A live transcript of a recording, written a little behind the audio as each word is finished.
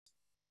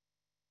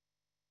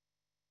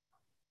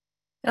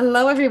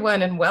Hello,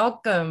 everyone, and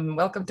welcome.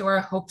 Welcome to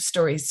our Hope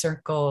Story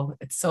Circle.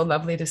 It's so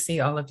lovely to see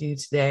all of you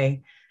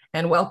today.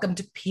 And welcome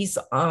to Peace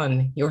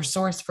On, your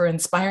source for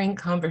inspiring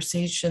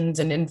conversations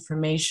and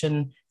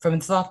information from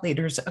thought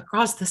leaders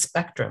across the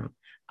spectrum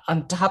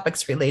on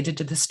topics related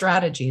to the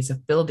strategies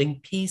of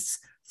building peace,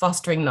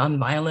 fostering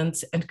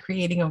nonviolence, and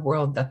creating a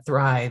world that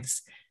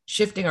thrives,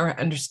 shifting our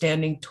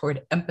understanding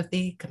toward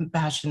empathy,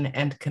 compassion,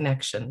 and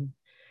connection.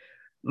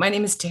 My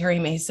name is Terry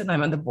Mason.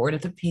 I'm on the board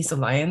of the Peace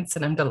Alliance,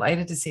 and I'm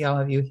delighted to see all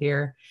of you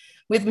here.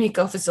 With me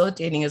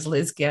co-facilitating is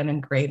Liz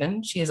Gannon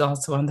Graydon. She is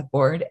also on the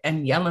board,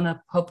 and Yelena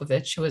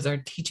Popovich, who is our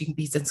Teaching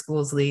Peace in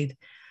Schools lead.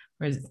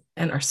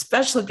 And our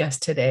special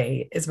guest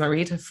today is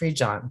Marita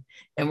Frijan.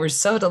 And we're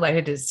so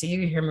delighted to see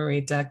you here,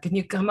 Marita. Can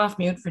you come off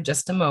mute for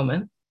just a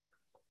moment?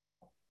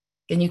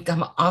 Can you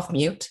come off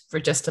mute for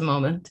just a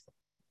moment?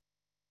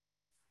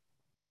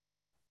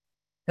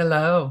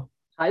 Hello.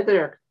 Hi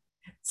there.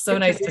 So Good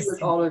nice to to be with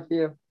see all of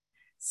you.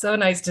 So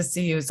nice to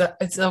see you.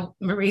 So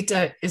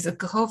Marita is a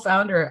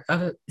co-founder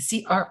of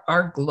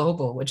CRR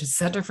Global, which is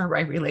Center for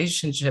Right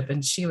Relationship,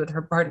 and she, with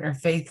her partner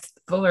Faith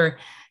Fuller,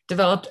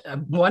 developed a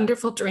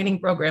wonderful training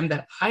program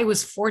that I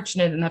was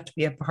fortunate enough to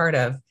be a part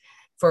of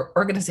for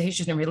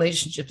organization and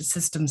relationship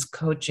systems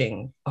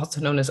coaching,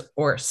 also known as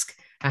ORSC.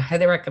 I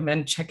highly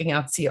recommend checking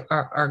out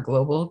CRR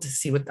Global to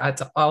see what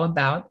that's all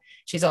about.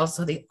 She's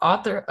also the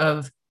author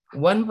of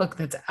one book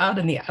that's out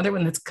and the other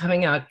one that's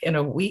coming out in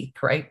a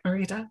week, right,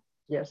 Marita?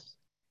 Yes.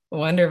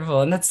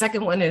 Wonderful. And that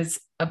second one is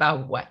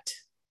about what?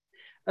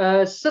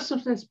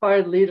 Systems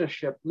inspired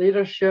leadership.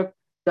 Leadership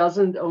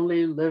doesn't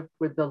only live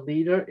with the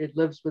leader, it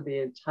lives with the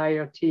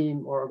entire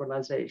team or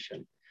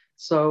organization.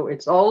 So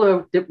it's all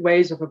the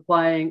ways of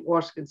applying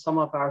ORSC and some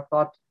of our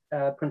thought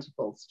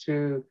principles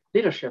to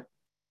leadership.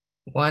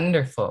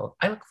 Wonderful.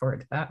 I look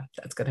forward to that.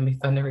 That's going to be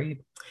fun to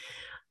read.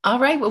 All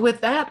right. Well,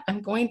 with that,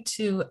 I'm going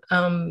to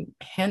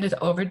hand it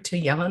over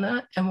to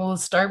Yelena, and we'll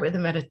start with a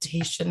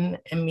meditation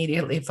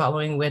immediately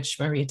following which,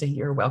 Marita,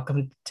 you're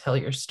welcome to tell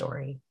your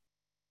story.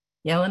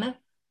 Yelena?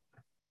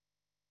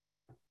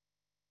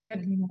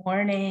 Good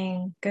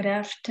morning, good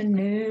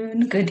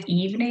afternoon, good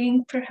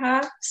evening,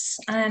 perhaps.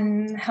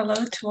 And hello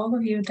to all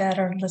of you that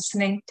are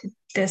listening to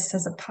this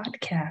as a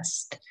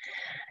podcast.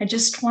 I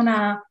just want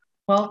to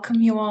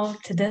welcome you all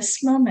to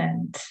this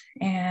moment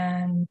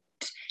and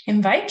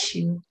invite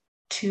you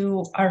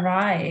to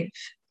arrive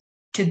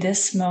to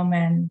this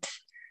moment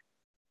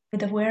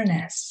with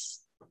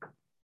awareness.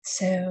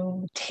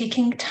 So,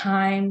 taking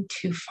time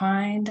to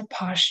find a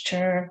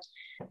posture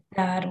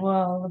that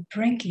will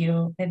bring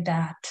you in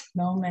that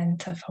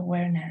moment of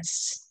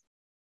awareness,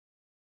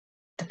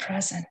 the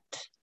present,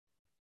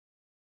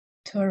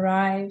 to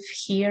arrive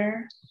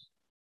here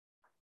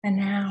and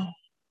now.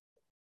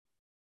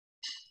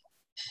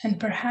 And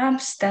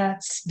perhaps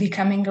that's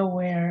becoming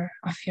aware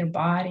of your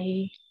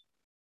body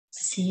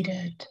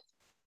seated,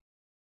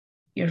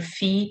 your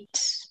feet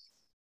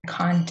in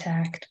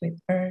contact with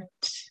earth,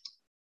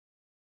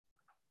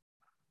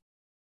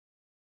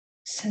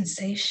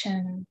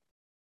 sensation,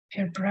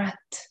 your breath,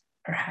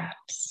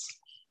 perhaps.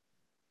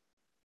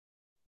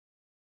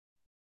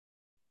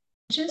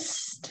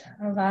 Just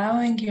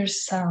allowing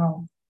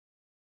yourself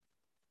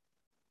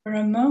for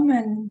a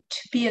moment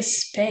to be a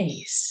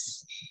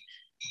space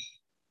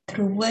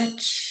through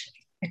which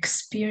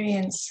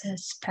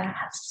experiences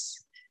pass.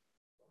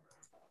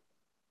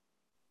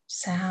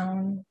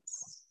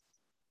 Sounds,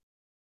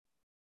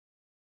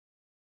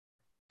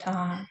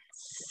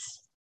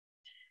 thoughts,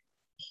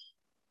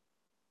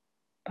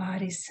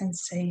 body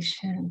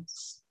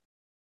sensations,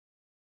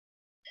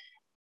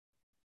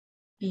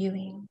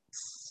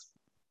 feelings.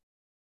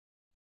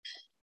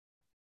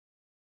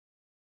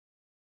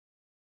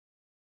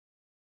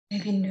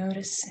 Maybe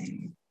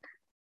noticing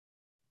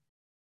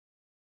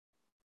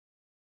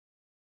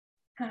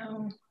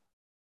how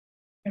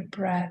your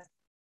breath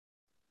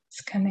is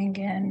coming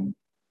in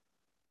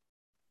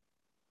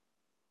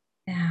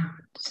and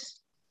out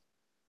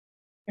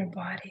your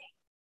body.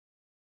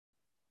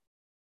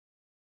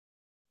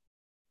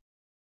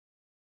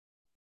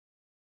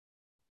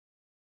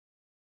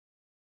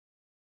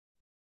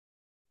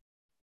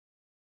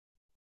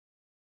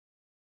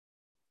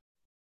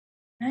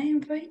 I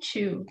invite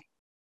you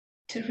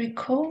to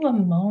recall a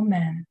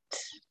moment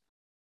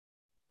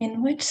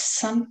in which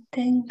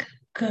something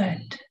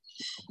good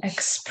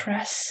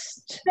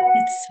expressed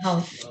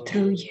itself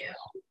through you.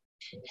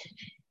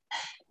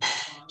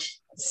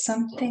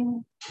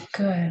 Something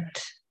good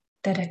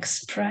that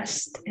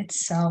expressed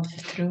itself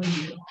through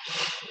you.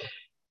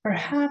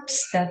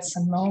 Perhaps that's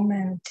a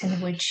moment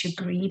in which you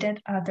greeted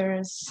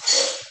others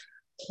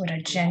with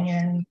a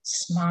genuine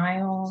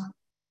smile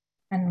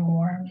and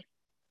warmth.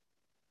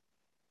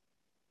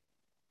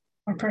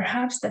 Or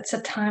perhaps that's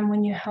a time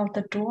when you held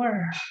the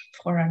door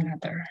for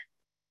another.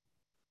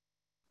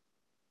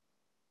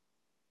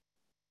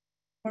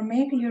 Or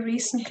maybe you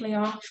recently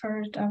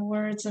offered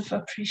words of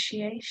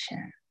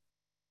appreciation.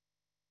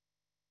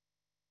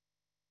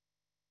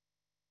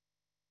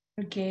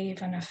 Or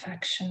gave an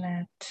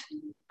affectionate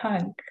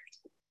hug.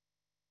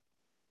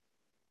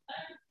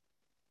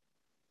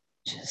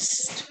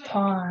 Just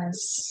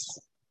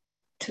pause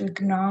to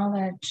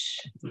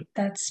acknowledge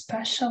that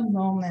special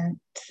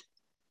moment,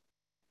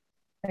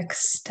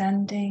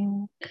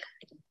 extending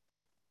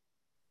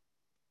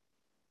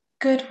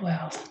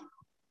goodwill,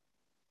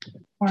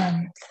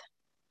 warmth,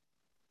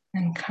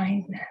 and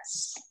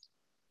kindness.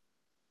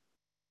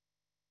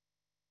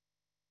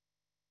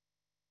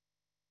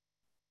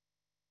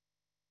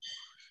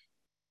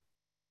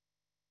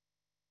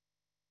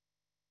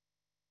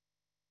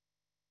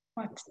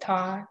 What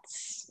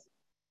thoughts,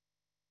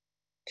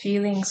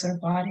 feelings, or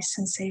body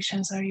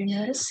sensations are you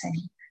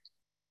noticing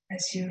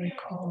as you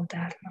recall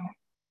that moment?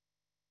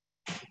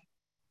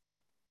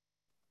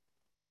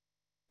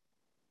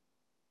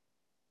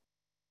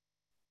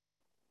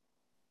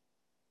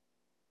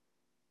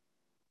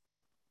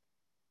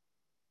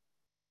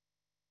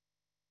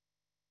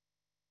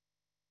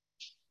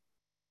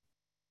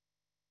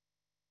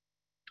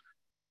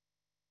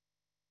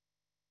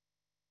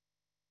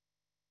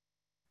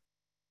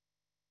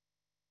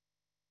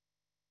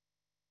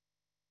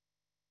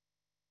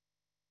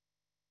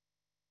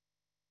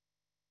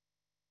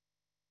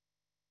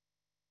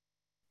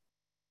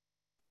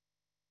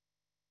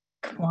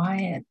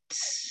 Quiet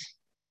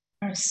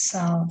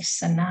ourselves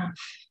enough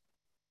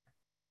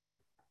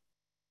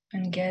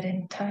and get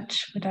in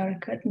touch with our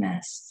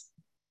goodness.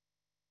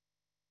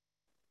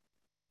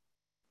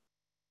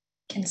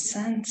 You can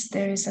sense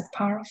there is a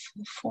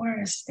powerful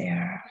force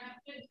there,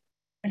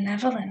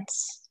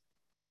 benevolence.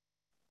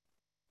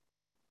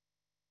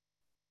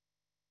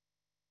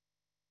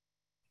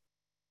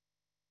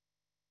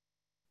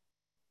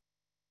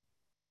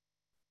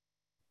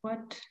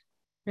 What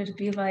would it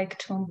be like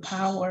to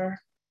empower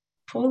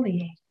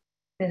fully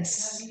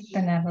this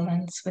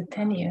benevolence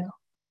within you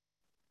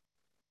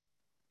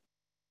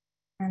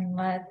and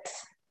let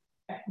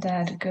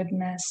that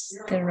goodness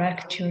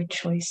direct your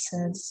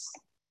choices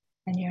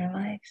in your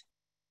life?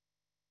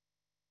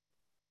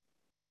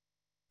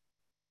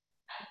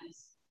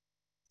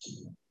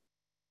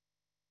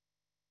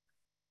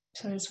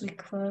 So as we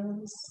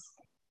close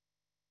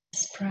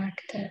this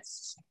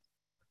practice,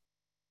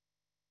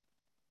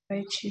 I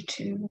invite you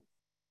to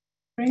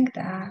bring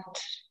that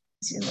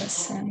as you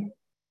listen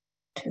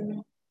to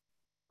the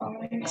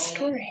following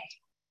story.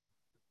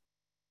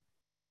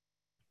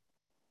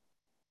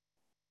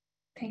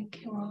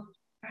 Thank you all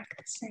for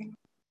practicing.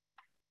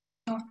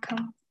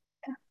 Welcome.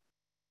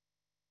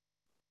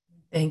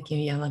 Thank you,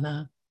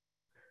 Yelena.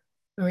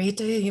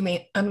 Marita, you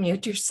may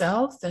unmute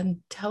yourself and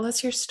tell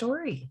us your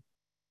story.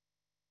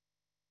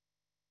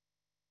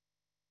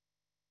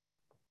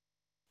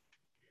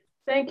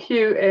 Thank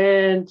you.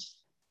 And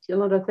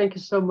Yelena, thank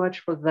you so much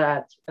for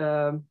that.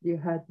 You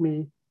had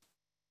me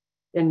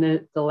in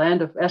the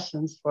land of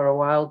essence for a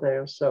while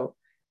there, so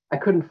I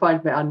couldn't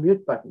find my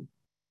unmute button.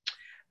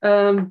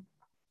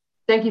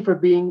 Thank you for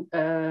being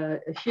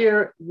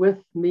here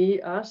with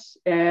me, us,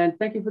 and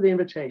thank you for the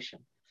invitation.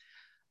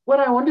 What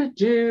I want to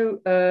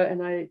do,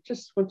 and I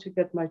just want to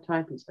get my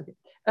timepiece. Okay.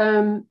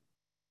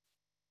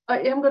 I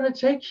am going to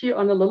take you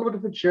on a little bit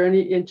of a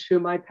journey into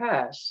my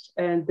past,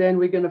 and then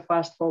we're going to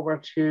fast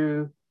forward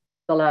to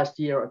the last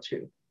year or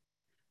two.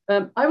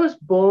 I was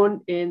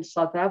born in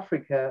South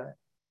Africa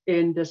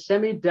in the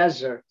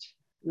semi-desert,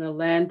 in a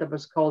land that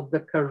was called the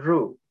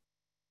Karoo.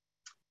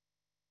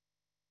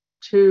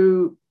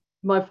 To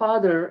my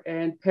father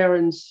and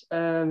parents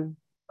on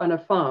a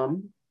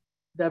farm,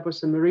 that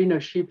was a merino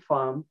sheep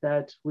farm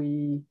that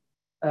we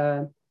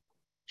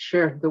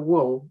shared the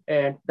wool,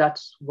 and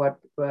that's what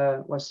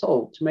was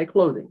sold to make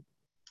clothing.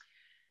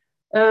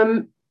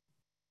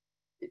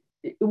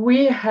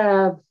 We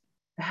had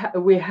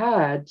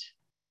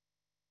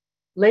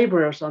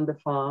laborers on the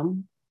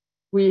farm.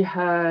 We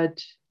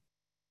had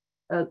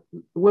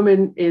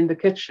women in the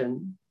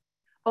kitchen.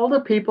 All the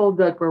people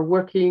that were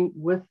working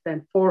with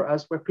and for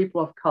us were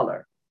people of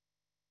color.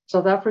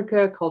 South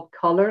Africa called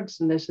coloreds,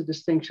 and there's a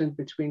distinction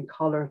between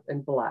colored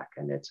and black,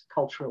 and it's a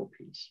cultural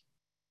piece.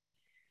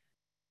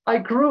 I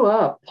grew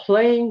up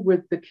playing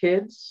with the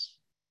kids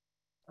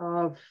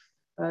of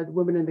the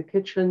women in the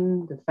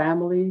kitchen, the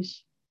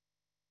families,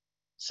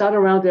 sat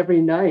around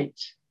every night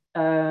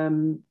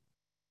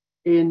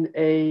in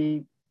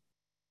a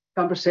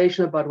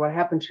conversation about what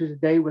happened to the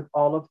day with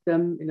all of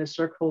them in a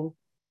circle,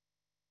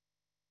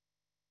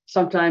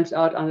 sometimes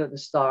out under the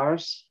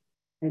stars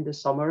in the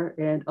summer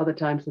and other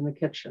times in the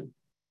kitchen.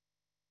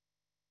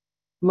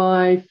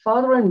 My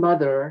father and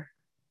mother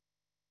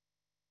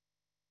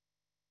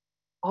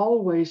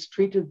always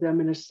treated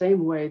them in the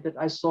same way that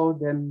I saw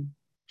them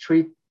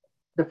treat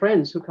the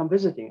friends who come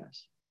visiting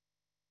us.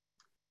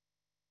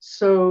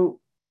 So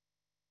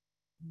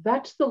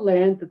that's the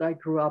land that I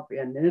grew up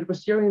in, and it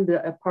was during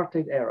the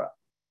apartheid era.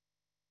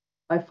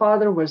 My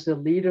father was a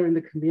leader in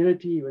the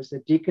community. He was a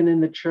deacon in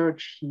the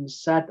church. He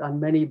sat on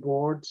many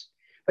boards,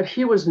 but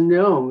he was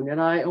known, and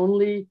I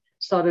only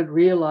started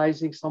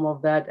realizing some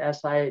of that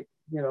as I,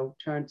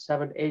 turned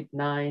 7, 8,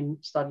 9,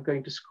 started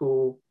going to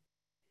school.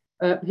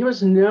 He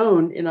was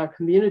known in our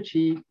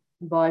community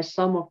by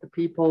some of the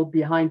people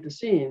behind the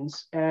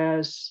scenes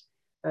as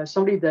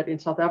somebody that in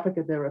South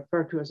Africa they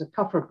refer to as a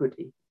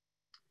kaffergoetie,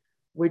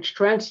 which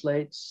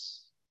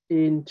translates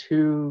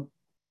into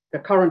the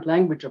current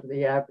language of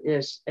the app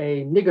is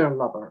a nigger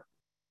lover.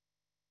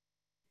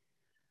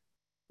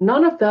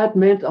 None of that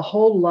meant a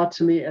whole lot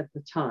to me at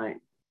the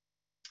time.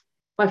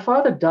 My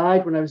father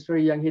died when I was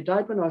very young. He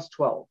died when I was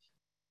 12.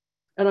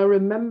 And I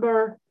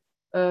remember,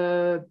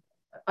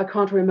 I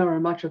can't remember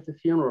much of the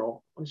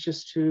funeral. I was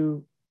just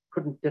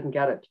didn't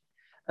get it.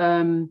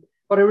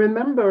 But I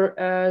remember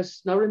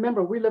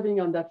we're living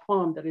on that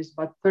farm that is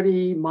about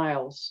 30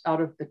 miles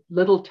out of the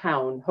little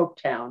town,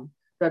 Hopetown,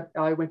 that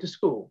I went to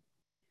school.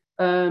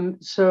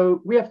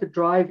 So we have to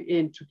drive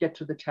in to get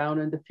to the town,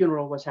 and the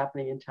funeral was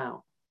happening in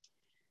town.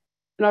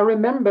 And I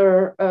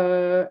remember,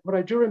 what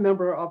I do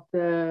remember of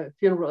the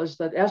funeral is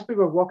that as we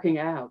were walking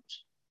out,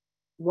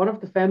 one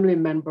of the family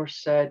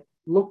members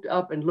looked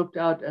up and looked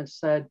out and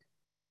said,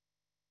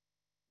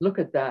 "Look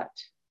at that,"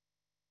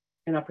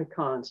 in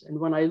Afrikaans. And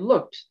when I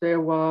looked,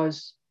 there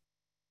was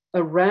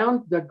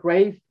around the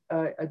grave,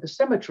 the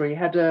cemetery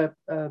had a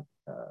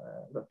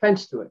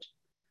fence to it.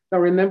 Now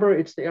remember,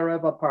 it's the era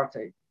of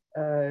apartheid.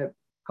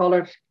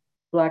 Colored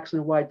blacks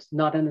and whites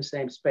not in the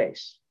same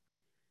space.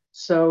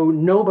 So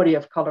nobody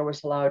of color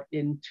was allowed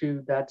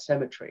into that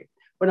cemetery.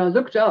 When I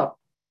looked up,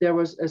 there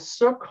was a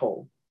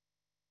circle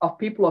of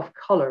people of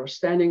color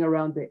standing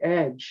around the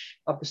edge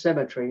of the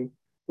cemetery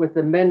with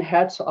the men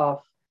hats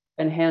off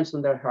and hands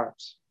on their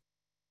hearts.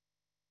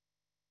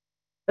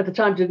 At the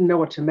time, didn't know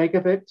what to make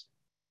of it,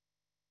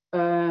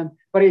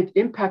 but it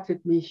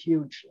impacted me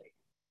hugely.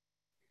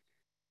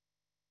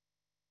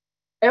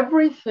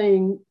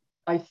 Everything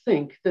I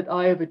think that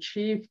I have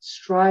achieved,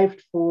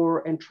 strived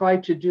for, and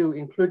tried to do,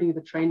 including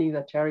the training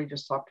that Terry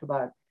just talked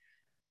about,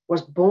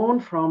 was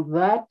born from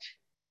that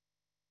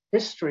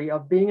history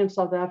of being in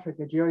South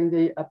Africa during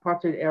the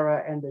apartheid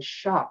era and the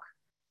shock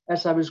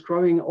as I was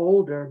growing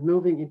older,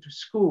 moving into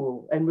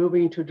school and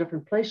moving into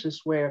different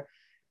places where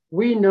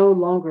we no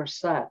longer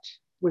sat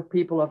with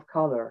people of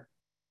color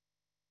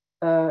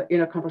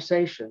in a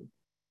conversation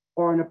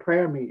or in a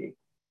prayer meeting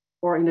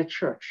or in a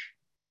church.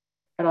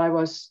 And I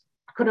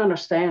couldn't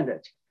understand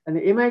it. And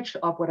the image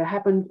of what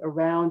happened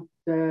around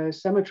the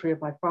cemetery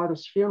of my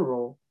father's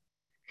funeral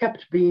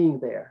kept being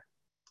there.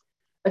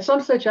 At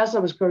some stage, as I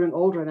was growing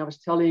older and I was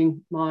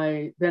telling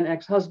my then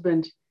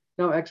ex-husband,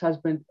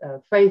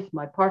 Faith,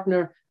 my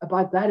partner,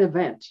 about that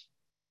event,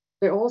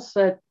 they all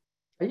said,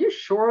 "Are you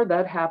sure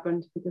that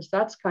happened? Because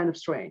that's kind of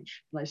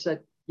strange." And I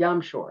said, "Yeah,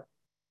 I'm sure."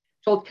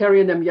 Told Carrie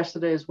and them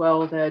yesterday as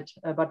well that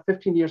about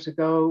 15 years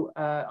ago,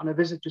 on a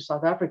visit to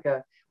South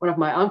Africa, one of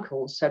my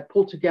uncles had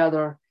pulled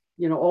together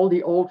all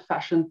the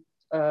old-fashioned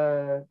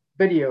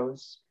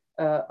videos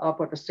of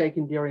what was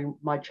taken during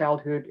my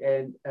childhood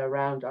and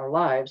around our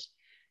lives.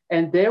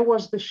 And there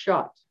was the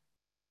shot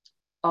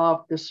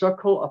of the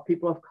circle of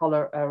people of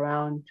color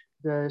around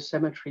the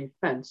cemetery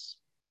fence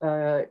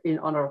in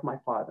honor of my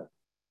father.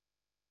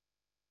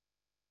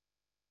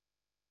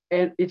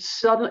 And it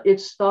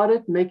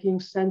started making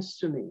sense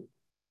to me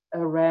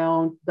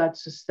around that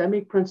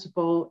systemic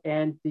principle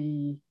and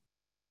the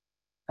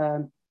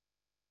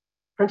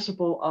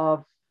principle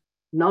of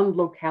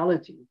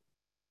non-locality,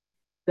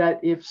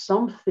 that if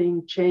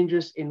something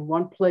changes in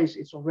one place,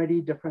 it's already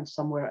different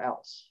somewhere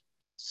else.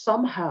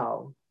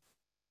 Somehow,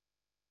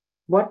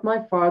 what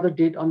my father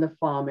did on the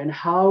farm and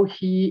how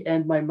he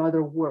and my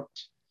mother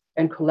worked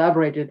and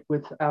collaborated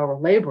with our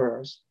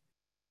laborers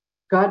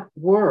got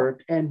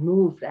word and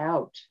moved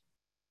out.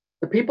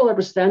 The people that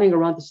were standing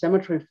around the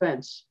cemetery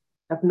fence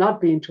have not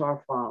been to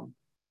our farm.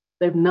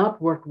 They've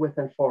not worked with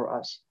and for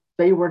us.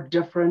 They were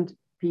different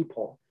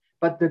people.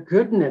 But the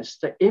goodness,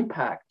 the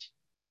impact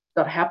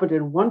that happened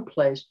in one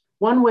place,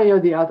 one way or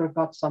the other,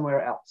 got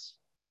somewhere else.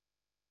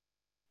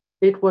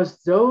 It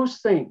was those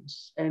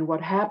things and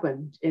what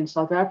happened in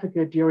South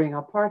Africa during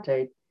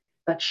apartheid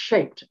that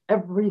shaped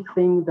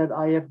everything that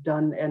I have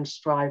done and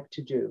strive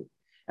to do.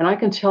 And I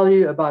can tell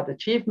you about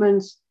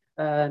achievements.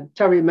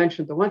 Terry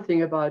mentioned the one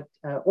thing about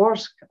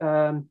ORSC.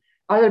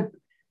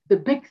 The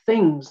big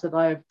things that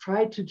I have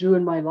tried to do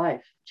in my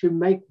life to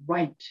make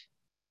right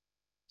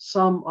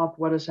some of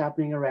what is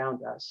happening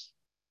around us.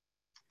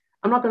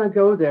 I'm not going to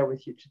go there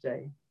with you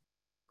today.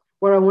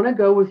 Where I want to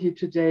go with you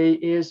today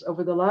is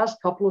over the last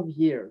couple of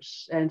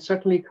years, and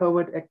certainly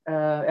COVID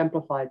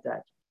amplified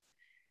that.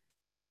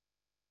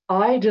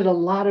 I did a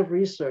lot of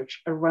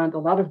research around a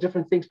lot of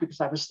different things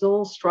because I was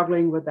still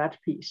struggling with that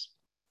piece.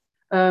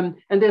 And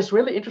there's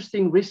really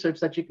interesting research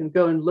that you can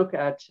go and look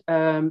at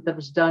that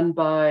was done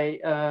by,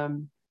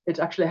 it's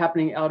actually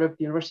happening out of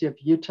the University of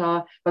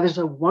Utah, but there's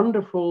a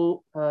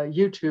wonderful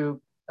YouTube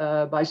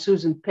by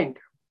Susan Pink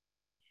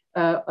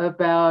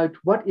about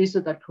what is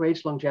it that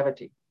creates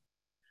longevity.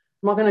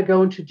 I'm not going to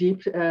go into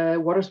deep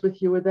waters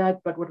with you with that,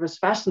 but what was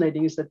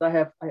fascinating is that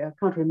I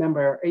can't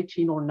remember,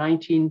 18 or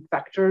 19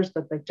 factors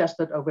that they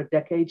tested over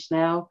decades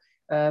now,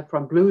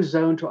 from blue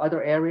zone to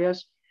other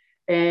areas.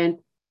 And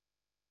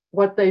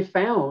what they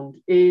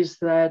found is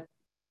that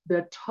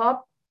the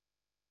top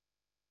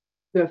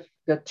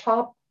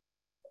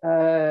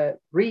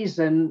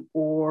reason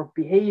or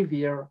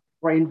behavior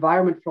or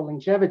environment for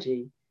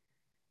longevity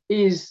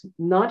is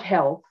not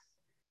health,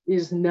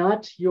 is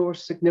not your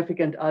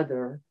significant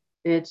other.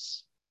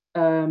 It's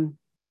further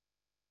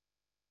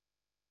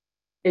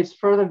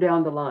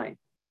down the line.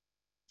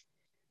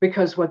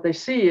 Because what they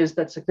see is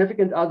that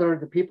significant other,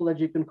 the people that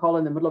you can call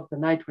in the middle of the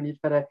night when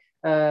you've got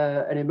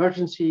an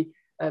emergency,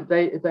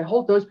 they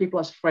hold those people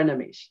as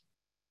frenemies.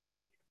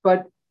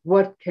 But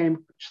what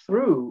came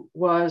through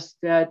was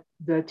that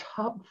the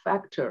top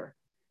factor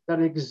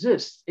that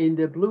exists in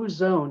the blue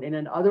zone and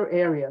in other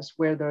areas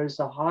where there is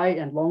a high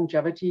and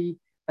longevity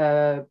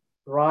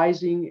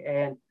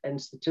rising and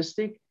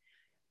statistic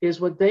is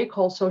what they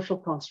call social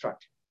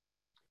construct.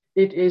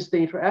 It is the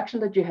interaction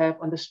that you have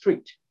on the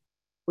street.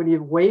 When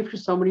you wave to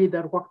somebody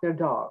that walks their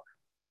dog,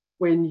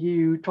 when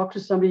you talk to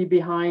somebody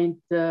behind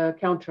the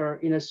counter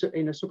in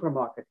a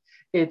supermarket,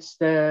 it's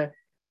the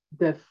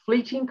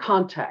fleeting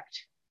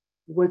contact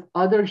with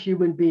other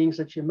human beings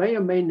that you may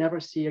or may never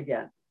see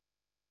again.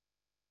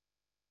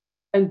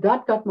 And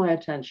that got my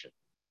attention.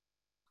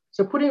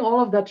 So putting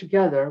all of that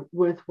together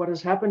with what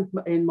has happened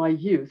in my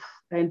youth,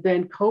 and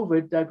then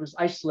COVID that was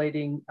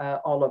isolating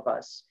all of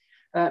us,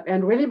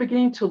 and really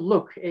beginning to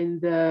look in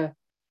the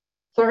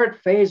third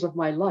phase of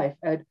my life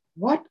at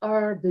what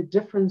are the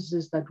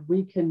differences that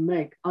we can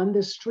make on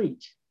the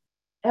street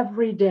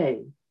every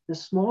day, the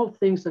small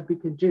things that we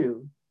can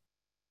do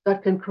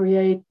that can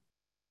create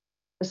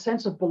a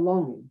sense of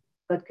belonging,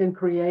 that can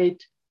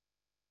create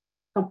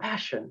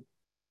compassion,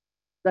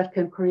 that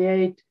can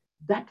create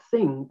that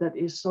thing that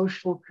is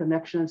social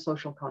connection and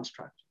social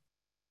construct.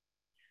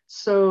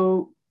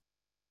 So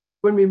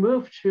when we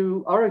moved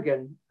to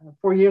Oregon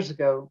 4 years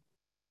ago,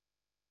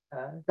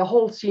 the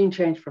whole scene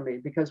changed for me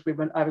because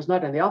I was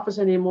not in the office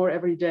anymore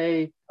every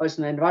day. I was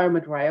in an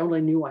environment where I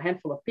only knew a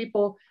handful of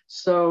people.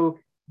 So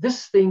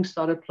this thing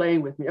started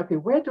playing with me. Okay,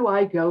 where do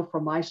I go for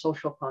my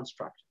social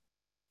construct?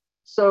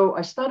 So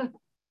I started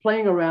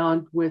playing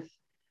around with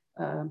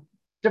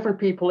different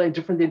people in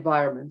different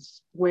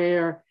environments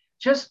where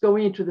just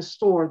going into the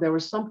store, there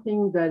was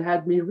something that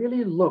had me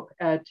really look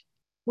at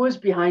who is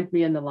behind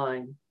me in the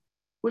line,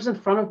 who's in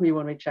front of me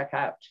when we check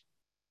out.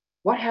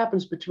 What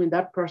happens between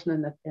that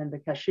person and the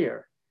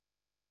cashier?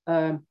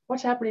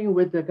 What's happening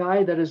with the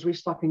guy that is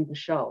restocking the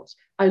shelves?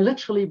 I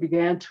literally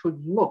began to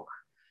look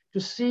to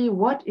see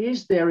what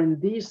is there in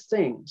these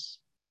things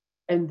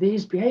and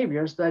these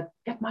behaviors that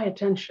get my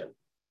attention.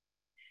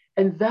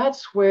 And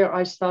that's where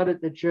I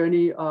started the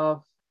journey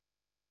of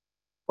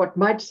what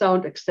might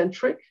sound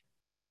eccentric,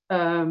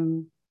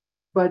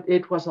 but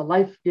it was a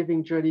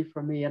life-giving journey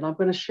for me. And I'm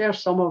going to share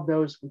some of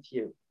those with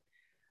you.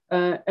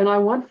 And I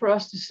want for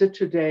us to sit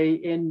today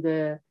in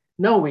the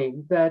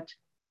knowing that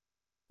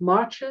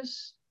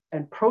marches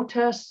and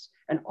protests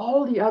and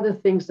all the other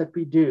things that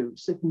we do,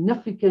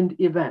 significant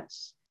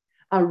events,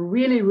 are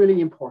really, really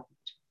important.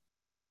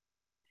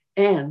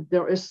 And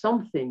there is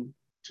something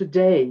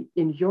today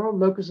in your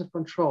locus of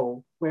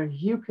control where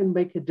you can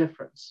make a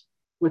difference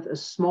with a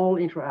small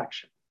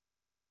interaction.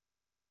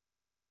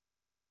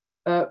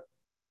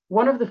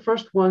 One of the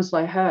first ones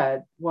I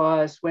had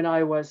was when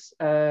I was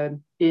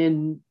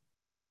in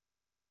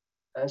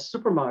a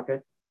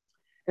supermarket,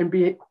 and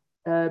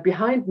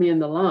behind me in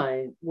the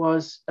line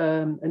was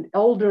an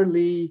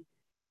elderly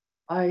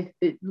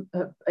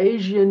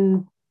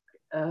Asian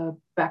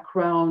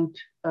background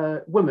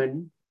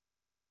woman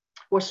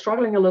who was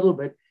struggling a little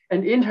bit.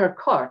 And in her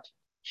cart,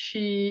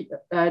 she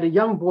had a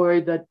young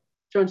boy that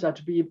turns out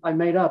to be, I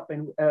made up,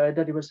 and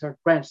that he was her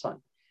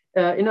grandson.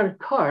 In her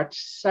cart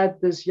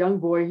sat this young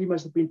boy, he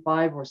must have been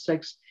 5 or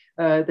 6.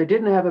 They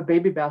didn't have a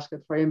baby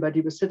basket for him, but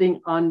he was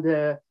sitting on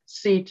the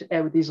seat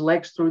with his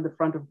legs through the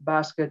front of the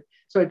basket.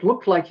 So it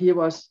looked like he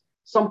was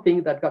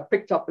something that got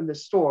picked up in the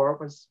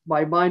store.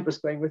 My mind was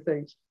going with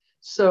things.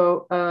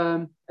 So,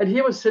 and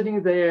he was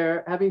sitting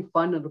there having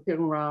fun and looking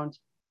around.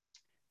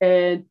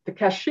 And the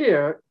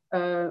cashier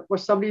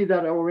was somebody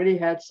that I already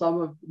had some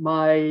of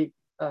my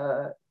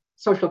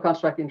social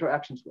construct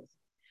interactions with.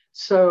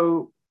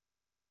 So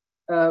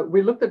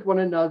we looked at one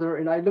another,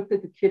 and I looked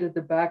at the kid at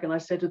the back, and I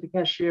said to the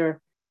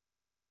cashier,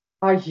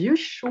 "Are you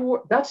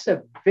sure that's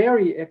a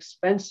very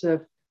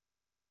expensive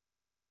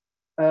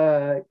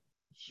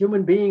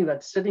human being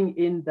that's sitting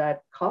in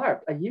that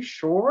cart? Are you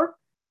sure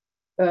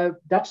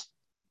that's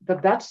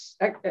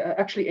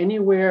actually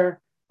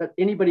anywhere that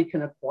anybody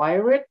can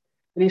acquire it?"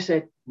 And he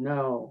said,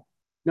 no,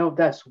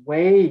 that's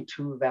way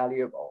too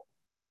valuable.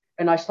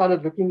 And I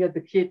started looking at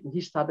the kid, and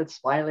he started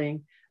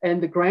smiling. And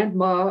the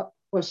grandma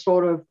was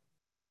sort of,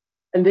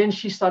 and then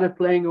she started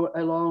playing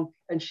along,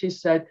 and she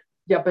said,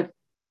 "Yeah, but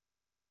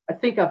I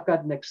think I've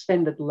got an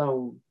extended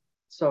loan."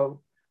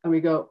 So, and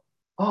we go,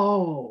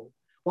 "Oh,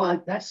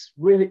 well, that's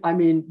really, I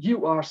mean,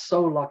 you are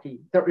so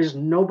lucky. There is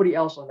nobody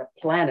else on the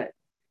planet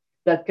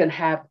that can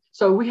have."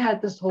 So we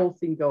had this whole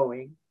thing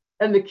going,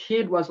 and the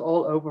kid was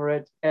all over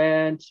it.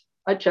 And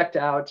I checked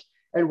out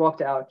and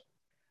walked out.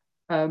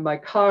 My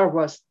car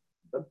was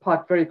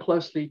parked very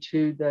closely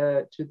to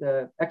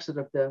the exit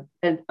of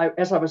and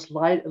as I was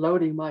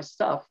loading my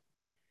stuff,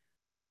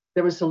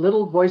 there was a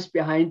little voice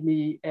behind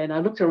me, and I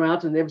looked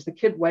around, and there was the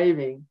kid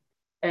waving.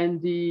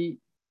 And the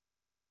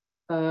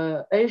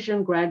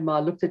Asian grandma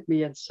looked at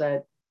me and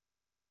said,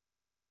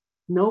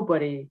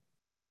 nobody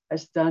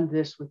has done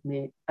this with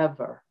me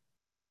ever.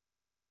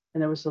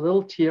 And there was a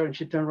little tear, and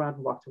she turned around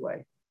and walked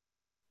away.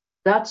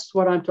 That's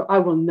what I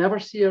will never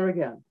see her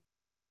again.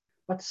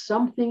 But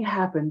something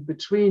happened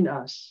between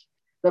us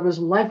that was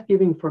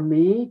life-giving for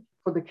me,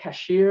 for the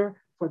cashier,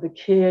 for the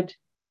kid.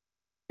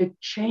 It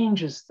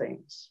changes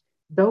things.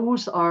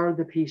 Those are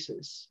the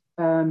pieces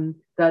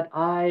that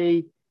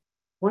I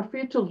want for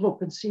you to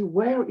look and see,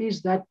 where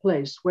is that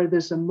place where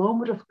there's a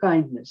moment of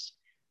kindness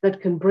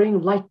that can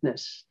bring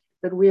lightness,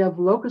 that we have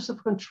locus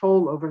of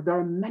control over. There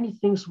are many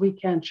things we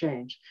can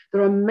change.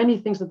 There are many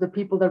things that the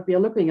people that we are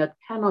looking at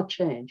cannot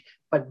change,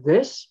 but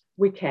this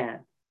we can.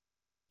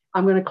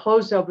 I'm going to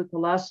close out with the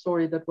last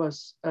story that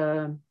was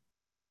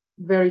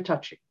very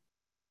touching.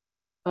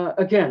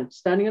 Again,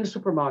 standing in a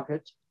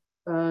supermarket,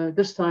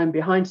 this time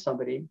behind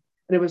somebody,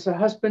 and it was a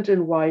husband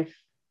and wife,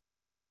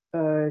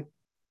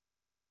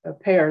 a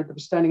pair that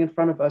was standing in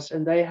front of us,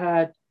 and they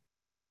had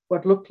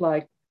what looked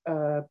like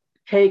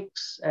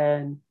cakes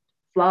and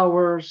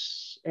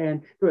flowers,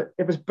 and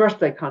it was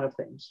birthday kind of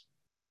things.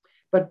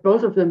 But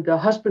both of them, the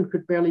husband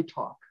could barely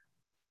talk.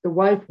 The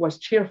wife was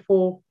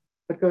cheerful,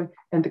 but going,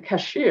 and the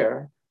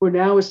cashier, who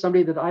now is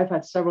somebody that I've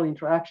had several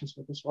interactions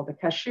with as well, the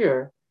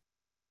cashier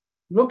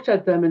looked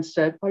at them and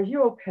said, "Are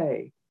you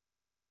okay?"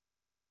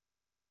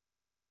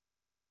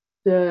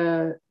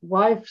 The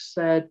wife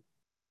said,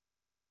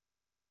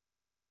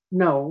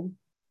 "No,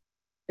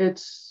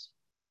 it's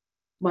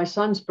my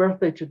son's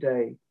birthday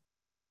today,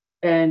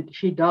 and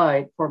he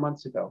died 4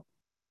 months ago."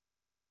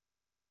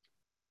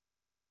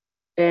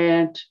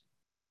 And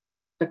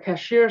the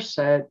cashier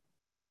said,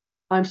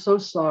 "I'm so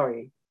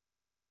sorry.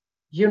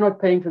 You're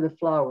not paying for the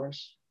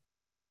flowers.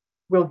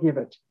 We'll give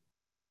it."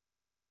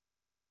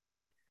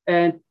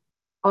 And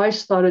I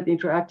started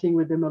interacting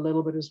with them a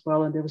little bit as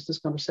well. And there was this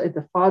conversation.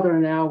 The father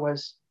now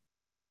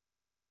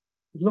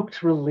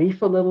looked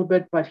relief a little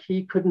bit, but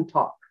he couldn't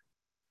talk.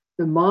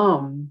 The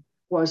mom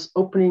was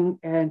opening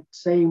and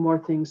saying more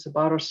things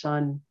about her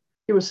son.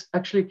 He was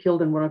actually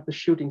killed in one of the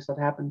shootings that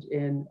happened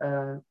in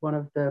one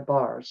of the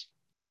bars.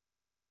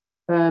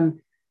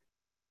 And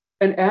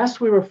as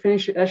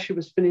she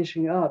was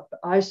finishing up,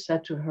 I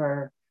said to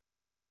her,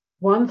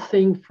 one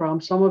thing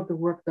from some of the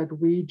work that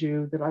we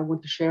do that I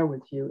want to share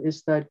with you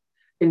is that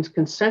in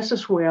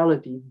consensus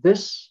reality,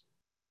 this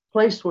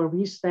place where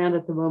we stand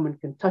at the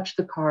moment can touch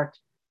the cart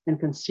and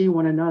can see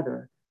one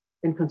another.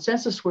 In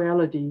consensus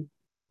reality,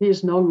 he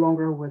is no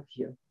longer with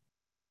you.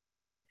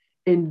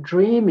 In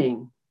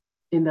dreaming,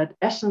 in that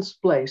essence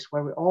place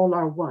where we all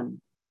are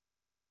one,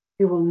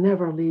 he will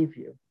never leave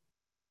you.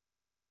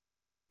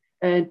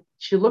 And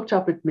she looked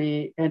up at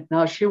me, and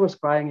now she was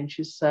crying, and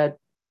she said,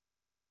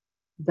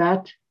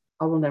 "That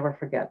I will never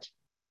forget,"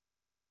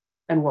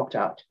 and walked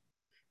out.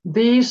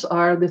 These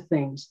are the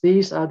things,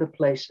 these are the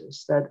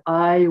places that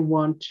I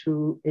want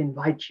to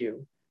invite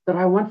you, that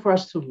I want for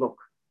us to look.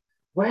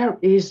 Where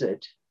is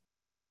it?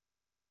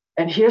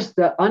 And here's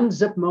the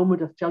unzip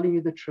moment of telling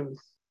you the truth.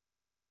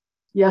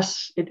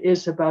 Yes, it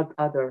is about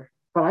other,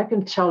 but I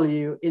can tell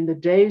you, in the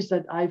days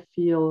that I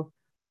feel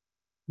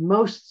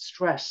most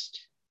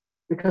stressed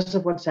because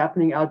of what's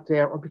happening out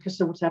there, or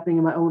because of what's happening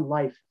in my own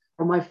life,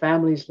 or my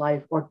family's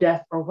life, or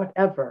death, or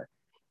whatever,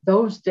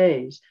 those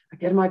days I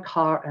get in my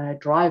car and I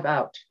drive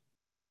out,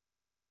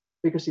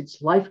 because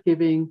it's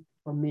life-giving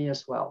for me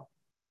as well.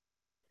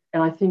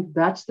 And I think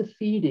that's the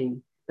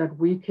feeding that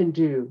we can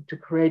do to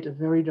create a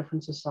very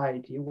different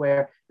society,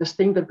 where this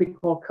thing that we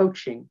call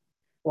coaching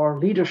or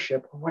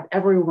leadership, or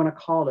whatever we want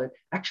to call it,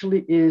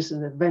 actually is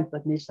an event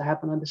that needs to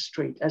happen on the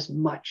street as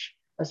much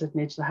as it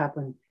needs to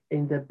happen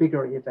in the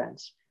bigger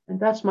events. And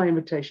that's my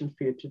invitation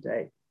for you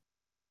today.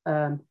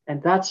 And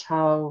that's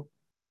how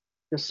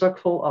the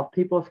circle of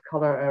people of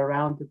color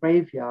around the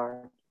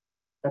graveyard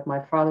that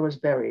my father was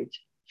buried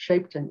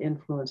shaped and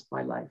influenced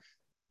my life.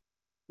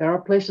 There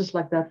are places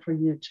like that for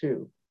you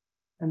too.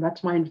 And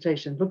that's my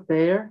invitation. Look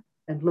there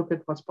and look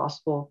at what's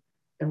possible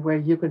and where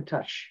you can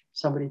touch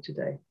somebody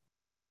today.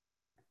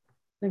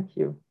 Thank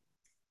you.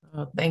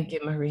 Oh, thank you,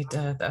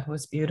 Marita. That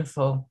was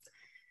beautiful.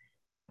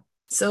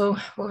 So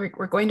we're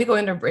going to go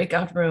into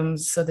breakout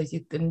rooms so that you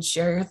can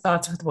share your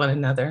thoughts with one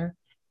another.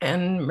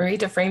 And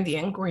Marita framed the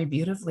inquiry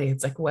beautifully.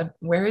 It's like,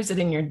 where is it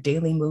in your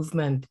daily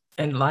movement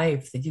and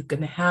life that you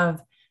can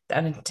have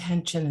that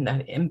intention and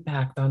that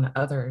impact on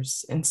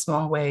others in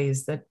small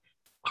ways that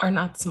are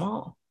not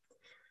small?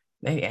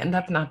 They end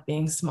up not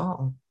being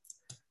small.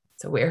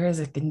 So where is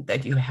it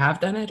that you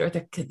have done it, or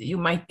that you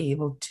might be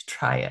able to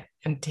try it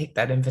and take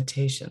that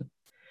invitation?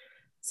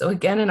 So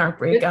again, in our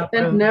breakout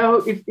room. And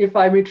now, if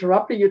I'm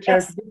interrupting you,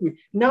 Tara, Yes.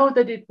 know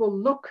that it will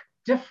look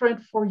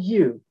different for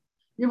you.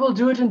 You will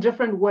do it in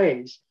different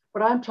ways.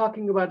 What I'm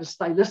talking about is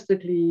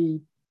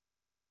stylistically,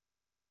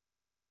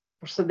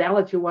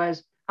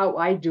 personality-wise, how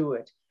I do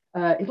it.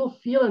 It'll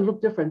feel and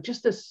look different.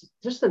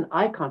 Just an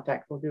eye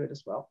contact will do it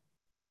as well.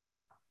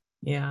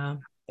 Yeah,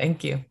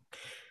 thank you.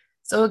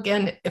 So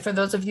again, for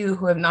those of you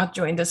who have not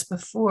joined us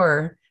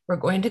before, We're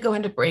going to go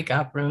into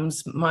breakout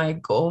rooms. My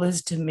goal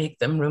is to make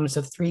them rooms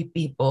of 3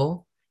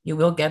 people. You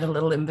will get a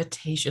little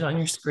invitation on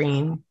your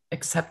screen.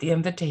 Accept the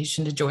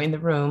invitation to join the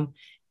room.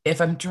 If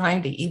I'm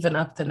trying to even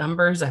up the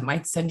numbers, I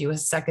might send you a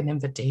second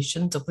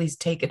invitation, so please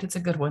take it. It's a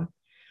good one.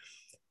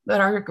 But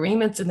our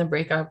agreements in the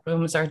breakout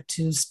rooms are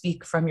to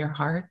speak from your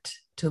heart,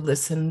 to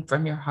listen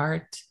from your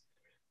heart,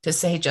 to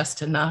say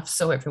just enough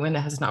so everyone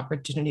has an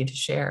opportunity to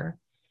share,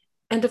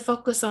 and to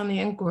focus on the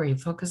inquiry,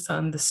 focus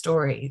on the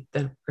story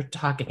that we're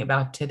talking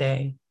about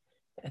today.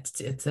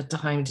 It's a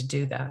time to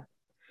do that.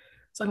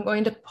 So I'm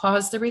going to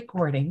pause the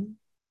recording,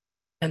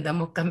 and then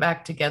we'll come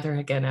back together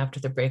again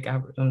after the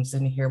breakout rooms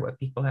and hear what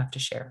people have to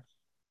share.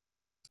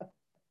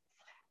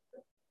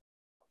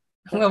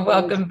 Well,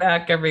 welcome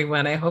back,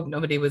 everyone. I hope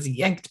nobody was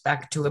yanked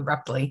back too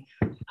abruptly.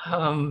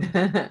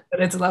 But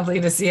it's lovely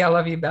to see all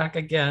of you back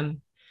again.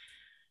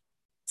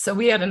 So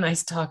we had a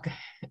nice talk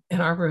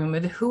in our room.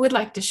 And who would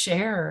like to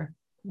share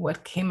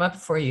what came up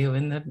for you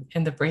in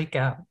the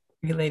breakout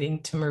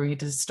relating to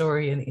Marita's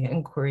story and the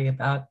inquiry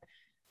about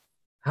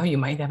how you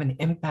might have an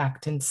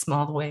impact in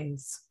small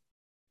ways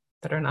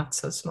that are not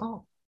so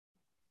small?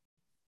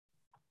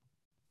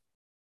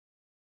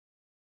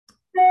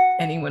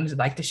 Anyone who'd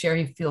like to share,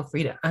 you feel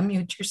free to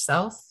unmute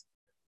yourself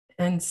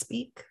and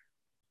speak.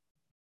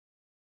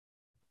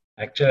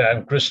 Actually,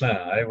 I'm Krishna.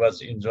 I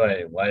was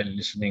enjoying while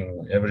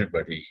listening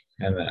everybody,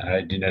 and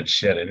I did not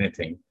share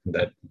anything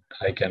that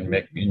I can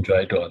make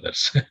enjoy to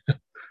others.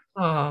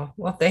 Oh,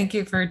 well, thank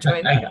you for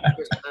joining us,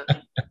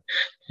 Krishna.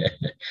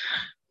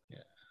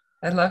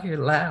 I love your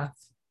laugh.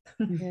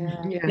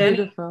 Yeah,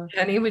 Beautiful.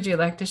 Jenny, would you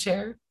like to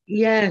share?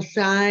 Yes,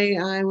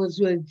 I was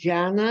with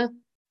Jana,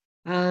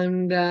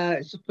 and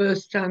it's the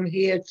first time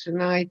here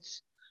tonight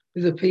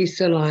with the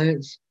Peace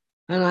Alliance,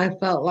 and I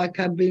felt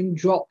like I'd been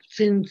dropped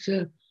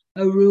into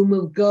a room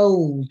of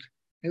gold.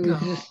 It was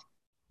just,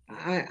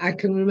 I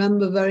can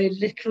remember very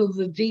little of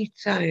the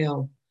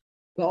detail,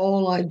 but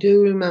all I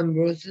do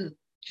remember is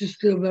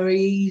just a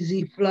very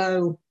easy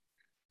flow.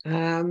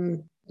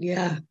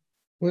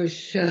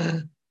 Which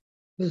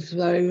was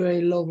very,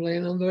 very lovely,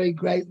 and I'm very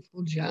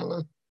grateful,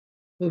 Jana,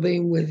 for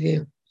being with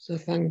you. So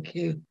thank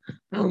you.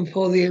 And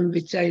for the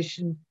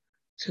invitation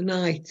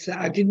tonight.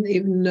 I didn't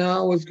even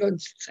know I was going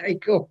to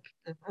take up.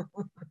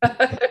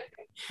 But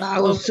I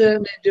will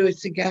certainly do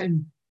it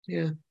again.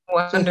 Yeah.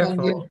 Wonderful. So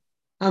thank you.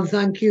 And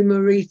thank you,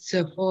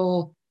 Marita,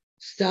 for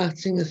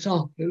starting us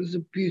off. It was a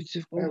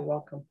beautiful You're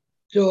welcome.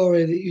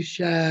 Story that you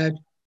shared.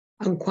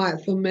 I'm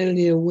quite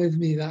familiar with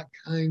me, that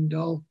kind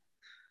of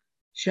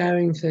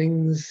sharing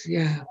things,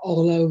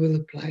 all over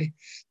the place.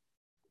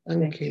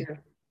 Thank you.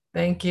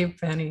 Thank you,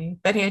 Penny.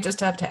 Penny, I just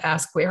have to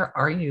ask, where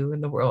are you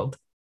in the world?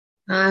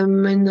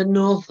 I'm in the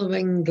north of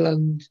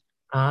England.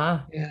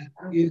 Ah. Yeah,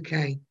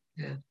 UK.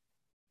 Yeah.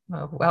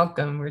 Well,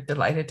 welcome. We're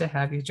delighted to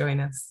have you join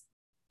us.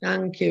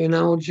 Thank you, and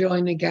I will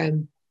join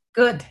again.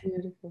 Good.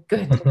 Beautiful.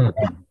 Good.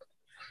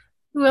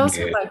 Who else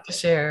would like to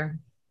share?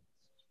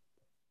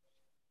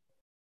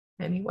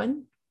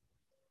 Anyone?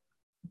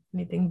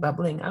 Anything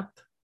bubbling up?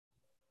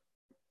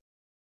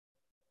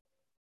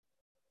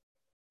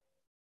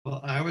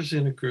 Well, I was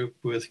in a group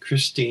with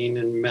Christine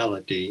and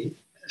Melody,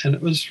 and it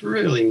was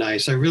really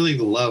nice. I really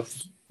love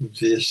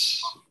the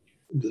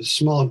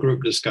small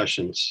group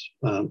discussions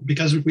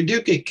because we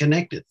do get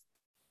connected.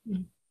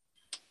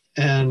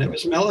 And it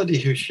was Melody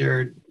who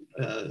shared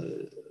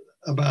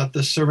about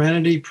the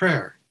serenity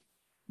prayer,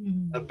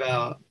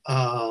 about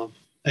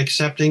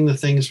accepting the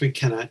things we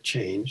cannot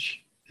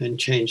change and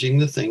changing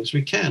the things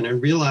we can,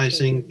 and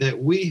realizing that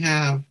we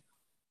have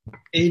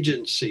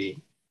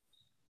agency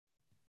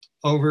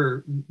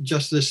over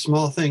just this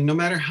small thing, no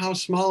matter how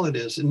small it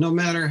is, and no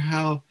matter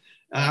how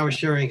I was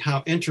sharing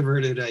how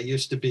introverted I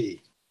used to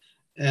be,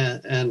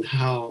 and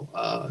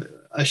how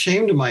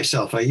ashamed of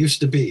myself I used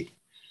to be.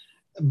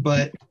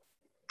 But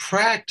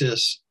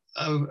practice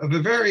of a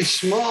very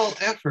small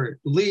effort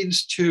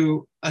leads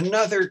to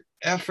another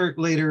effort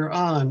later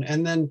on,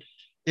 and then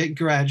it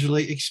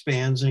gradually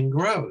expands and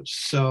grows.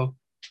 So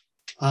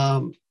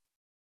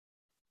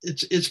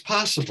it's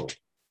possible.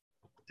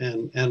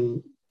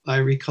 And I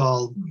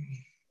recall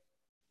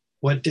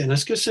what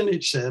Dennis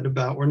Kucinich said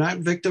about we're not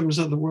victims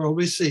of the world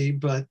we see,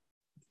 but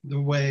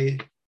the way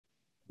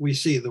we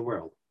see the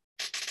world.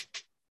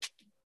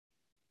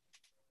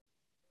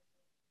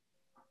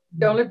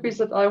 The only piece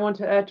that I want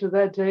to add to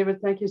that,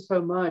 David, thank you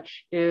so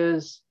much,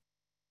 is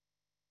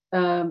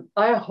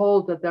I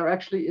hold that there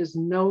actually is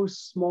no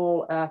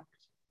small act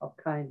of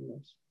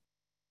kindness.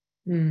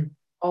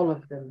 All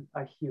of them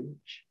are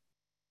huge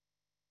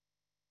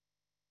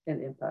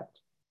in impact.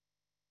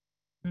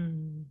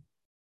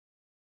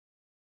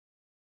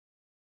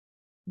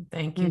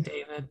 Thank you,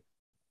 David.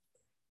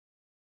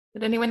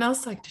 Would anyone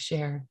else like to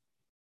share?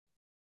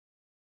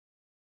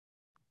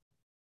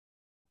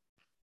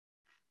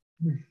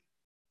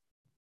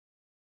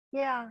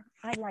 Yeah,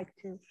 I'd like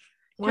to.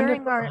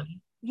 Wonderful.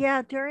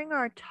 During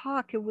our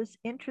talk, it was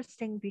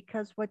interesting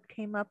because what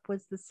came up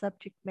was the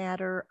subject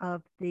matter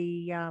of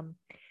the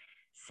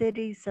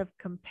cities of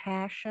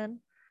compassion.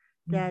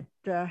 that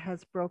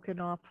has broken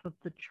off of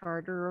the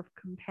Charter of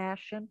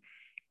Compassion.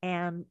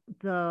 And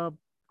the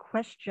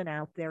question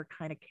out there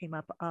kind of came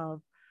up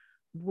of,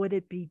 would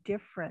it be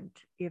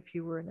different if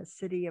you were in a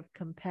city of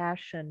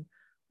compassion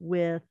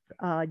with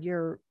a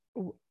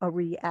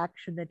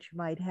reaction that you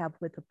might have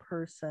with a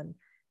person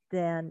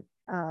than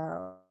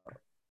not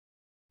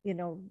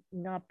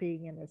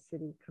being in a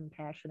city of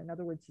compassion? In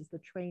other words, is the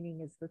training,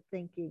 is the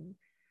thinking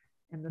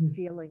and the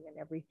feeling and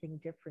everything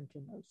different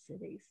in those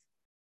cities?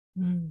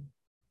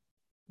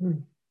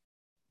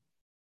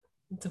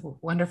 It's a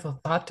wonderful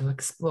thought to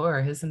explore,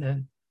 isn't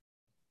it?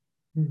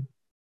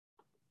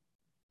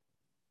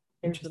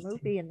 There's a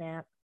movie in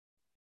that.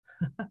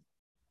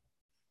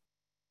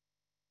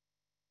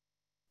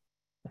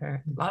 There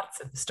are lots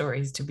of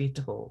stories to be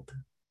told.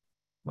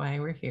 Why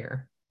we're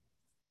here.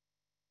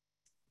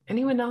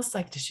 Anyone else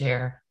like to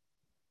share?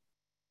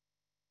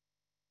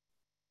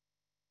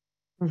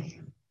 I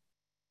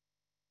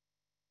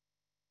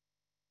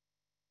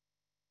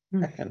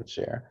can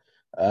share.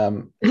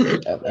 And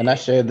I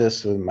shared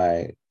this with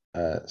my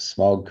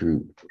small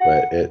group,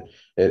 but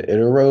it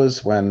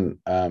arose when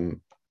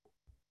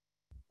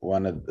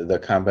one of the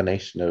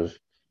combination of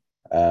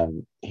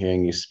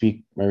hearing you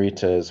speak,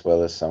 Marita, as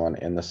well as someone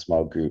in the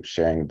small group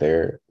sharing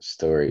their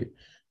story.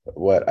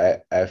 What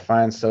I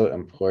find so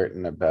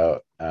important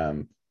about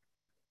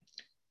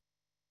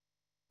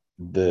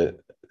the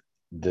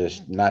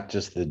not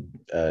just the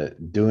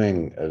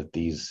doing of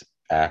these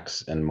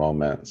acts and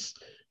moments,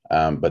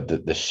 but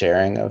the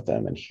sharing of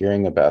them and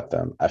hearing about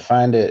them. I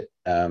find it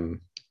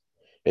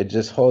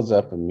just holds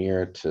up a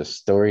mirror to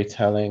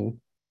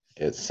storytelling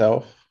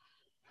itself,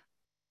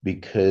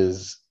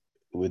 because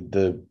with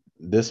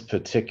this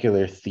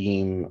particular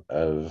theme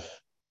of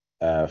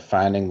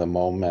finding the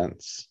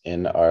moments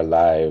in our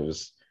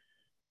lives,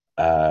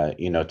 how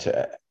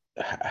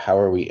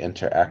are we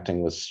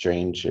interacting with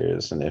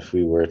strangers, and if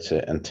we were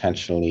to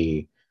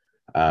intentionally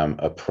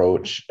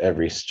approach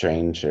every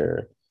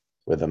stranger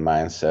with a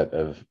mindset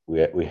of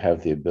we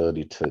have the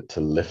ability to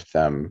lift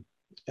them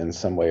in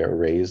some way, or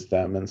raise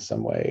them in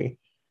some way,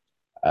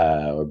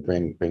 or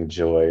bring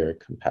joy or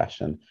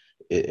compassion.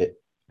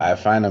 I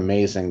find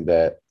amazing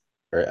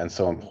and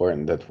so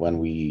important that when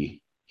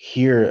we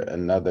hear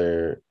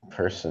another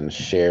person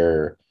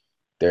share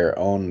their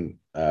own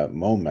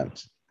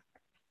moment,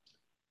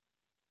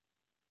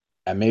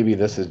 and maybe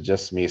this is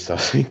just me, so I'll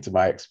speak to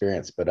my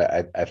experience, but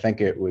I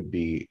think it would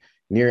be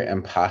near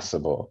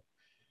impossible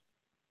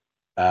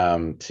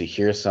to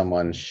hear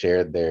someone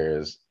share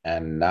theirs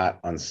and not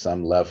on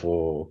some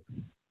level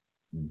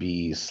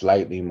be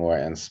slightly more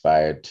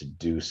inspired to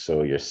do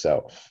so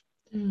yourself.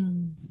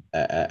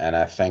 And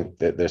I think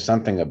that there's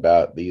something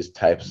about these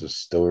types of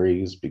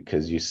stories,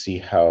 because you see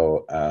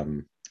how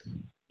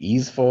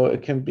easeful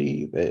it can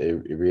be, that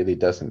it really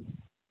doesn't,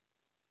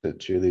 it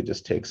truly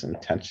just takes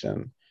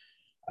intention.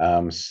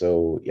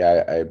 So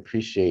yeah, I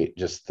appreciate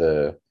just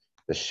the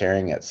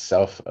sharing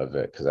itself of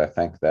it, because I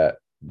think that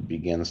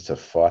begins to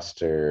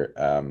foster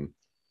and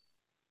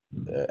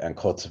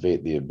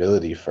cultivate the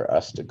ability for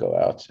us to go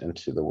out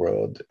into the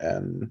world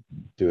and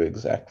do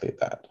exactly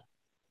that.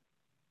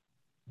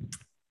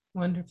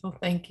 Wonderful.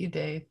 Thank you,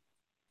 Dave.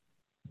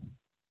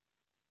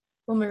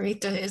 Well,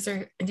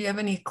 Marita, do you have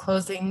any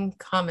closing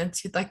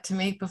comments you'd like to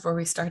make before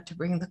we start to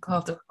bring the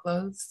call to a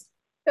close?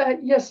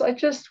 Yes, I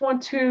just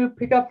want to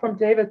pick up from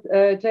David.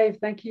 Dave,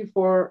 thank you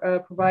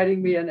for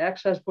providing me an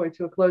access point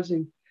to a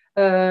closing.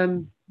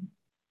 It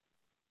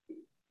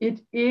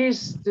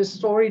is the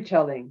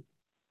storytelling.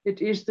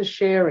 It is the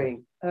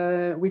sharing.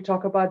 We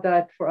talk about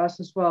that for us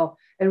as well.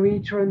 And we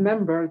need to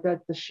remember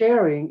that the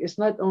sharing is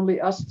not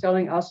only us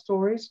telling our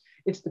stories,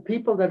 it's the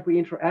people that we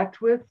interact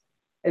with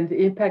and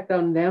the impact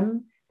on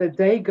them, that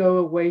they go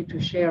away to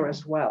share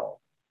as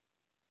well.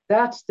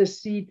 That's the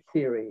seed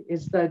theory,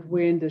 is that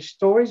when the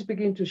stories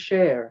begin to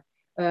share,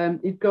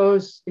 it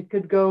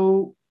could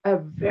go a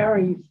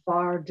very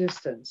far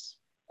distance.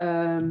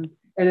 And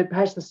it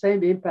has the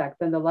same impact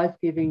than the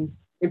life-giving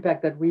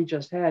impact that we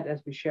just had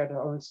as we shared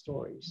our own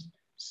stories.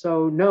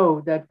 So know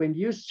that when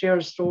you share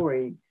a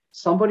story,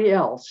 somebody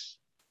else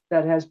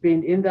that has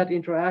been in that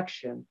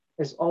interaction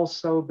is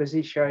also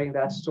busy sharing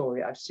that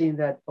story. I've seen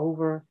that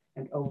over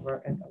and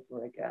over and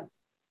over again.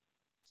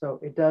 So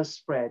it does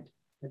spread.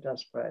 It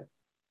does spread.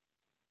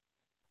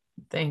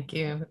 Thank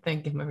you.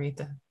 Thank you,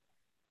 Marita.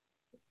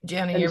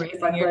 Jana, And you're it's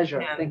raising my your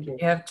pleasure. hand. Thank you.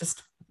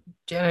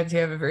 Jana, do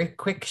you have a very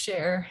quick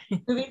share?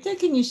 Marita,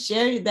 can you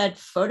share that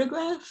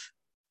photograph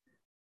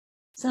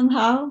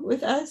somehow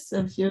with us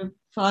of your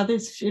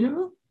father's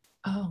funeral?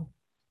 Oh,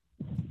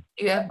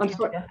 I'm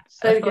sorry.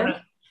 Say it again.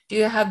 Do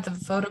you have the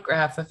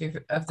photograph of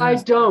the? I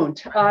don't.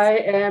 I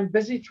am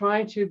busy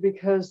trying to,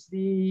 because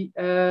the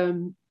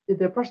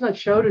person that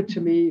showed it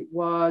to me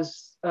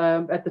was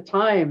at the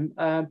time.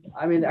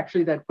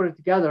 Actually, that put it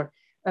together.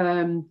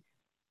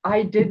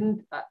 I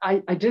didn't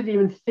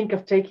even think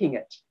of taking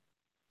it,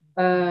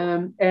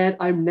 and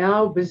I'm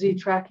now busy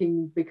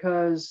tracking,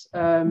 because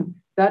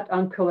that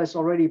uncle has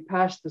already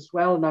passed as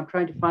well, and I'm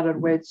trying to find out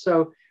where.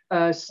 So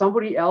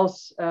somebody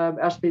else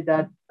asked me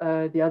that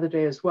the other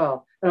day as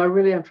well. And I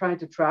really am trying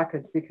to track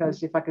it,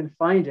 because if I can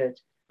find it,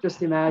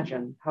 just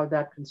imagine how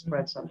that can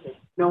spread something.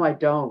 No, I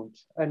don't.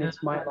 And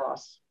it's my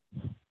loss.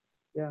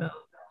 Yeah. Well,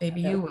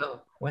 maybe you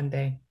will one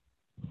day.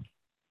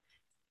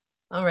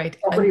 All right.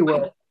 Somebody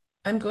will.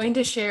 I'm going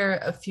to share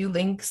a few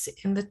links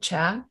in the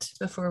chat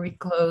before we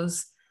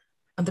close.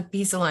 The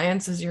Peace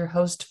Alliance is your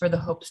host for the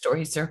Hope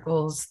Story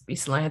Circles.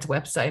 Peace Alliance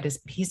website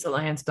is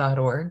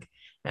peacealliance.org,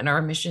 and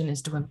our mission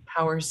is to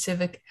empower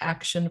civic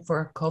action for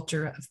a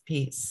culture of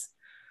peace.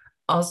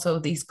 Also,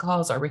 these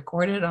calls are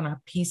recorded on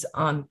our Peace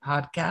On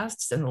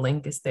podcasts, and the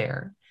link is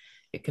there.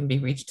 It can be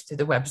reached through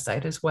the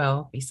website as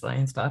well,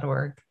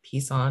 peacealliance.org,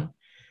 Peace On.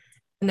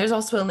 And there's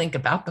also a link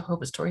about the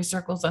Hope Story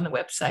Circles on the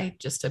website,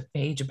 just a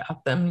page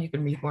about them. You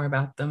can read more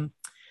about them.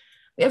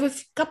 We have a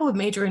couple of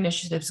major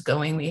initiatives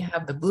going. We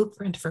have the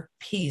Blueprint for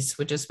Peace,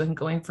 which has been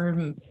going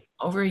for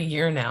over a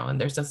year now.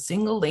 And there's a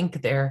single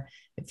link there.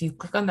 If you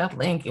click on that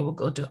link, it will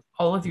go to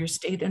all of your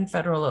state and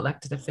federal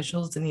elected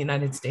officials in the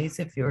United States,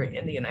 if you're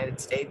in the United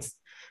States,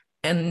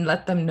 and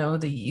let them know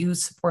that you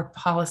support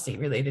policy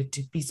related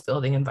to peace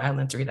building and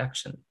violence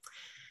reduction.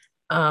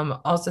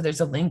 Also, there's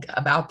a link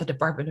about the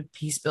Department of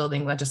Peace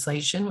Building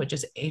legislation, which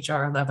is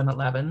HR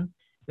 1111,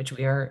 which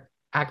we are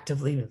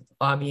actively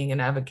lobbying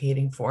and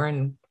advocating for,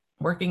 and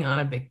working on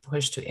a big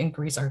push to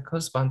increase our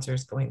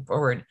co-sponsors going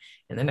forward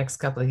in the next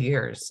couple of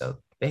years. So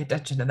pay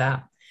attention to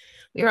that.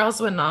 We are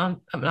also a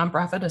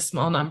nonprofit, a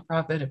small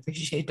nonprofit,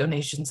 appreciate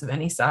donations of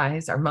any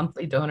size. Our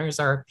monthly donors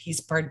are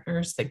peace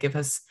partners that give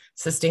us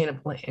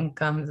sustainable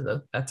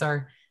income. That's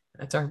our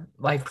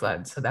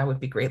lifeblood. So that would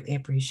be greatly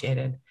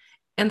appreciated.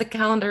 And the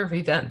calendar of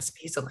events,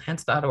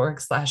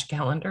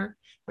 peacealliance.org/calendar,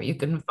 where you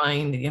can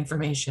find the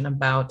information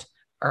about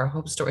our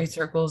Hope Story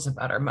Circles,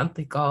 about our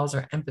monthly calls,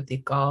 our empathy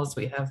calls.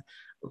 We have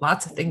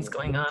lots of things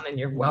going on, and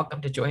you're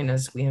welcome to join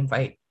us. We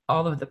invite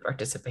all of the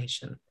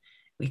participation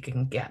we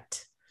can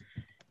get.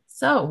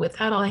 So with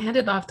that, I'll hand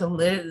it off to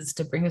Liz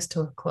to bring us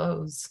to a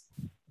close.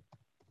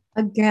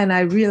 Again,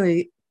 I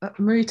really,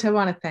 Marita, I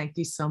want to thank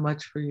you so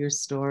much for your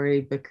story,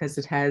 because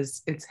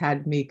it's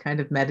had me kind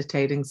of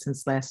meditating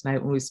since last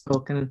night when we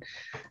spoke. And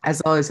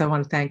as always, I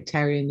want to thank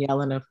Terry and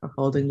Yelena for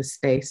holding the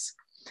space.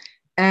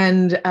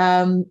 And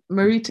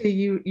Marita,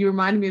 you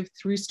reminded me of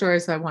 3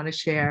 stories I want to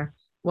share,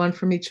 one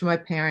from each of my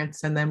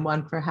parents, and then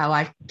one for how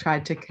I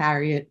tried to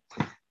carry it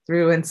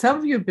through. And some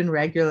of you have been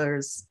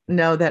regulars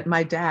know that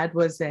my dad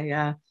was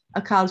a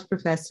college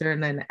professor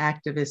and an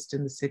activist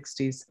in the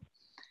 60s.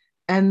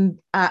 And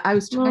I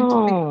was trying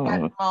to think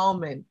that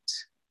moment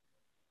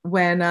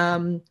when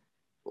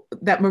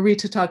that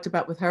Marita talked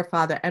about with her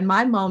father. And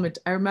my moment,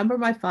 I remember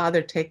my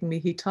father taking me,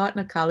 he taught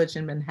in a college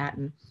in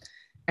Manhattan,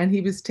 and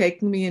he was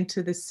taking me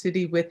into the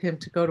city with him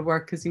to go to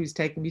work because he was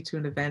taking me to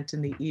an event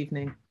in the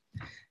evening.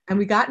 And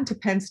we got into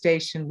Penn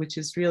Station, which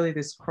is really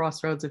this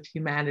crossroads of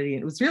humanity.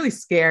 And it was really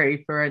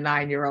scary for a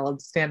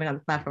 9-year-old standing on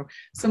the platform.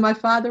 So my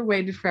father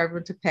waited for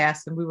everyone to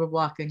pass, and we were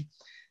walking.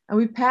 And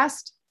we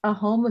passed a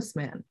homeless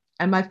man.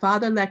 And my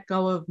father let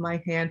go of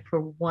my hand for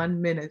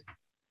 1 minute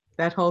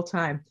that whole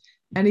time.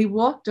 And he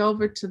walked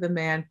over to the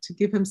man to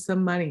give him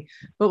some money.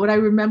 But what I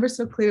remember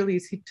so clearly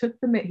is he touched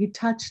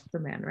the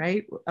man,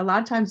 right? A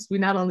lot of times we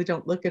not only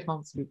don't look at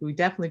homeless people, we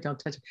definitely don't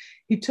touch it.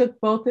 He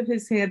took both of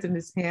his hands in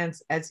his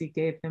hands as he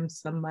gave him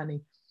some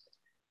money.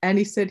 And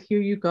he said, "Here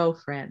you go,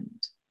 friend."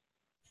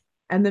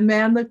 And the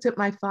man looked at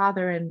my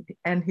father,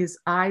 and his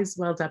eyes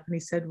welled up, and he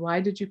said, "Why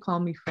did you call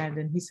me friend?"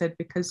 And he said,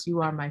 "Because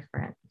you are my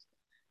friend."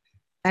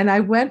 And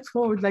I went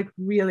forward, like,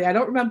 really, I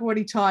don't remember what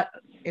he taught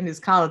in his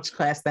college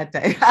class that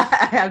day.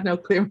 I have no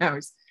clear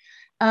memories.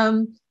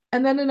 And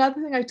then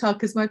another thing I taught,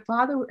 because my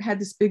father had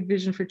this big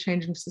vision for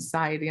changing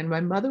society, and my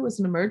mother was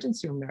an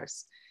emergency room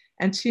nurse.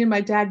 And she and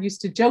my dad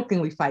used to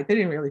jokingly fight. They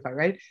didn't really fight,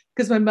 right?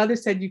 Because my mother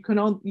said, you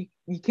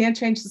can't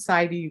change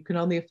society. You can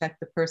only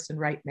affect the person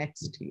right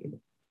next to you.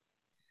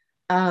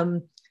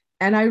 And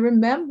I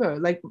remember,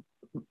 like,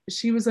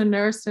 she was a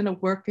nurse and a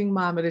working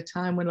mom at a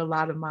time when a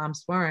lot of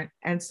moms weren't.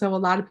 And so a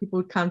lot of people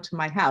would come to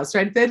my house,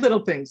 right? They're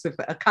little things,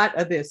 a cut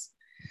of this.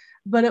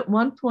 But at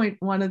one point,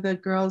 one of the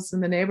girls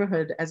in the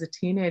neighborhood as a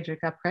teenager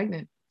got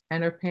pregnant,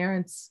 and her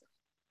parents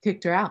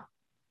kicked her out.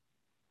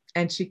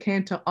 And she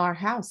came to our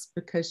house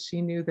because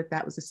she knew that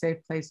that was a safe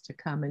place to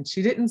come. And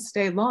she didn't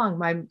stay long.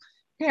 My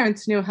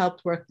parents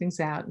helped work things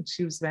out, and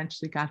she was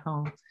eventually got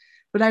home.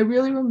 But I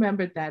really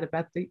remembered that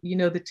about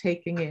the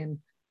taking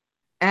in.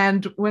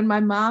 And when my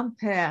mom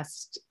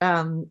passed,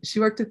 she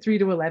worked a 3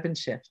 to 11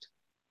 shift.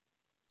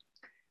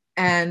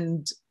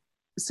 And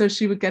so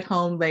she would get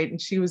home late,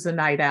 and she was a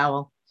night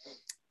owl.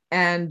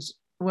 And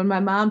when my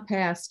mom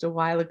passed a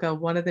while ago,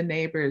 one of the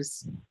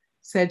neighbors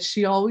said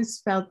she always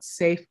felt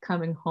safe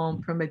coming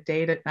home from a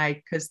date at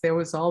night because there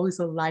was always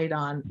a light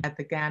on at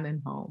the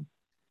Gannon home.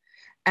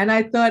 And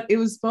I thought it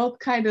was both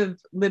kind of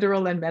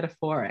literal and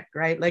metaphoric,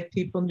 right? Like,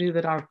 people knew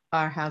that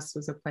our house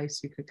was a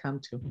place you could come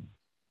to.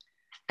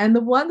 And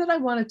the one that I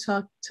want to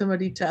talk to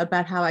Marita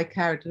about how I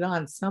carried it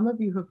on, some of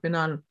you who have been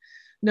on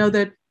know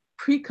that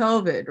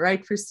pre-COVID,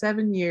 right, for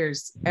 7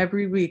 years,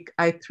 every week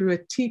I threw a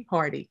tea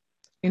party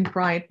in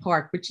Bryant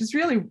Park, which is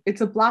really, it's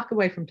a block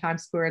away from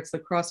Times Square. It's the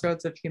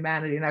crossroads of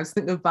humanity. And I was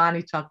thinking of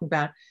Bonnie talking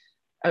about,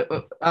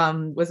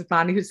 was it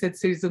Bonnie who said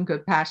cities of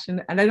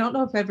compassion? And I don't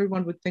know if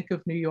everyone would think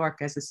of New York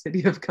as a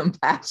city of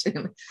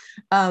compassion.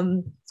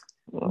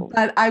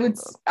 But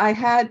I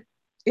had,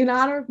 in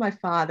honor of my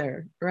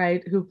father,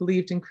 right, who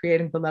believed in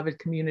creating beloved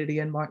community,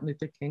 and Martin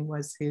Luther King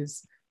was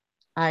his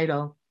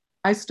idol,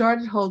 I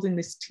started holding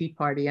this tea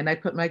party, and I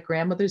put my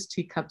grandmother's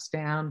teacups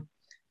down,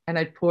 and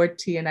I poured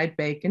tea and I'd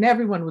bake, and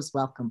everyone was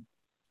welcome.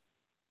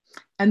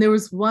 And there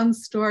was one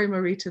story,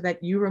 Marita,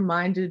 that you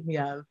reminded me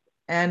of,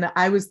 and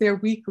I was there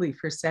weekly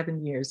for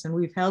 7 years, and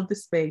we've held the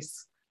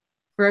space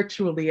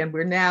virtually, and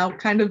we're now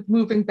kind of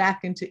moving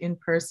back into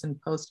in-person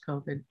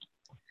post-COVID.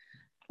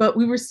 But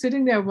we were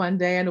sitting there one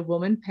day and a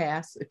woman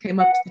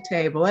came up to the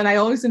table, and I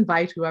always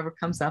invite whoever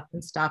comes up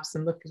and stops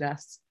and look at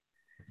us.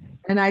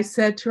 And I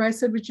said to her,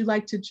 would you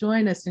like to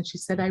join us? And she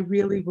said, I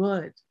really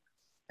would.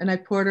 And I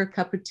poured her a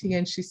cup of tea,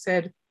 and she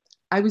said,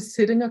 I was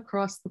sitting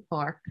across the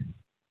park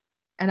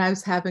and I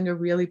was having a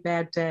really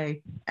bad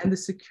day. And the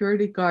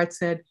security guard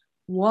said,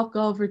 walk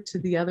over to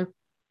the other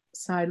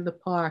side of the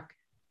park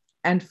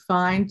and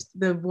find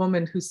the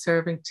woman who's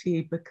serving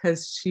tea,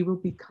 because she will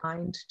be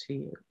kind to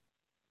you.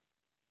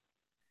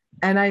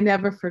 And I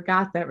never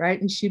forgot that,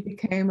 right? And she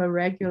became a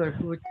regular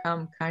who would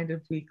come kind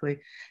of weekly.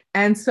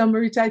 And so,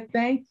 Marita, I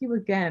thank you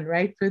again,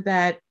 right, for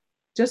that,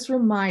 just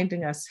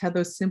reminding us how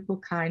those simple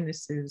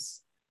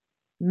kindnesses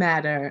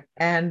matter.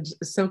 And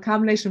so, a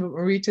combination of what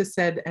Marita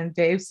said and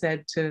Dave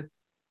said to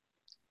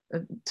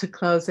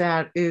close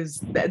out is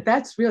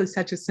that's really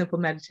such a simple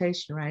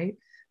meditation, right?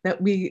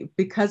 That we,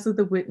 because of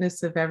the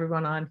witness of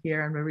everyone on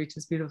here and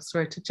Marita's beautiful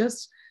story, to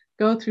just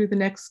go through the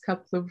next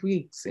couple of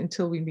weeks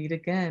until we meet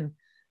again,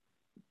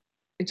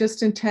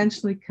 just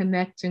intentionally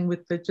connecting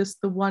with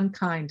just the one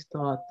kind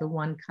thought, the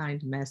one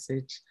kind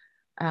message.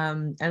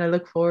 And I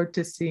look forward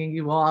to seeing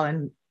you all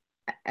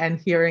and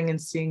hearing and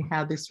seeing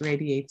how this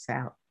radiates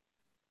out.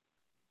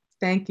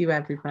 Thank you,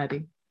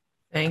 everybody.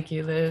 Thank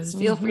you, Liz.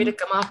 Feel free to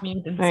come off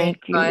mute and say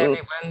bye,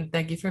 everyone.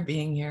 Thank you for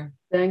being here.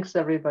 Thanks,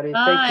 everybody.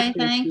 Bye,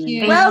 thank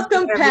you.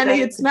 Welcome, Penny.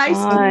 It's nice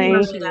to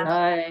meet you.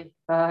 Bye.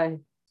 Bye.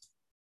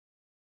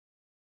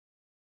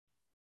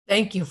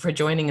 Thank you for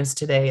joining us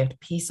today at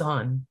Peace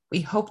On.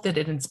 We hope that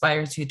it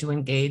inspires you to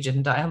engage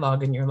in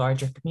dialogue in your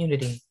larger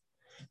community.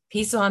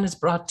 Peace On is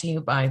brought to you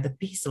by the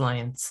Peace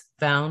Alliance,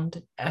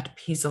 found at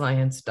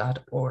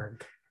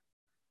peacealliance.org.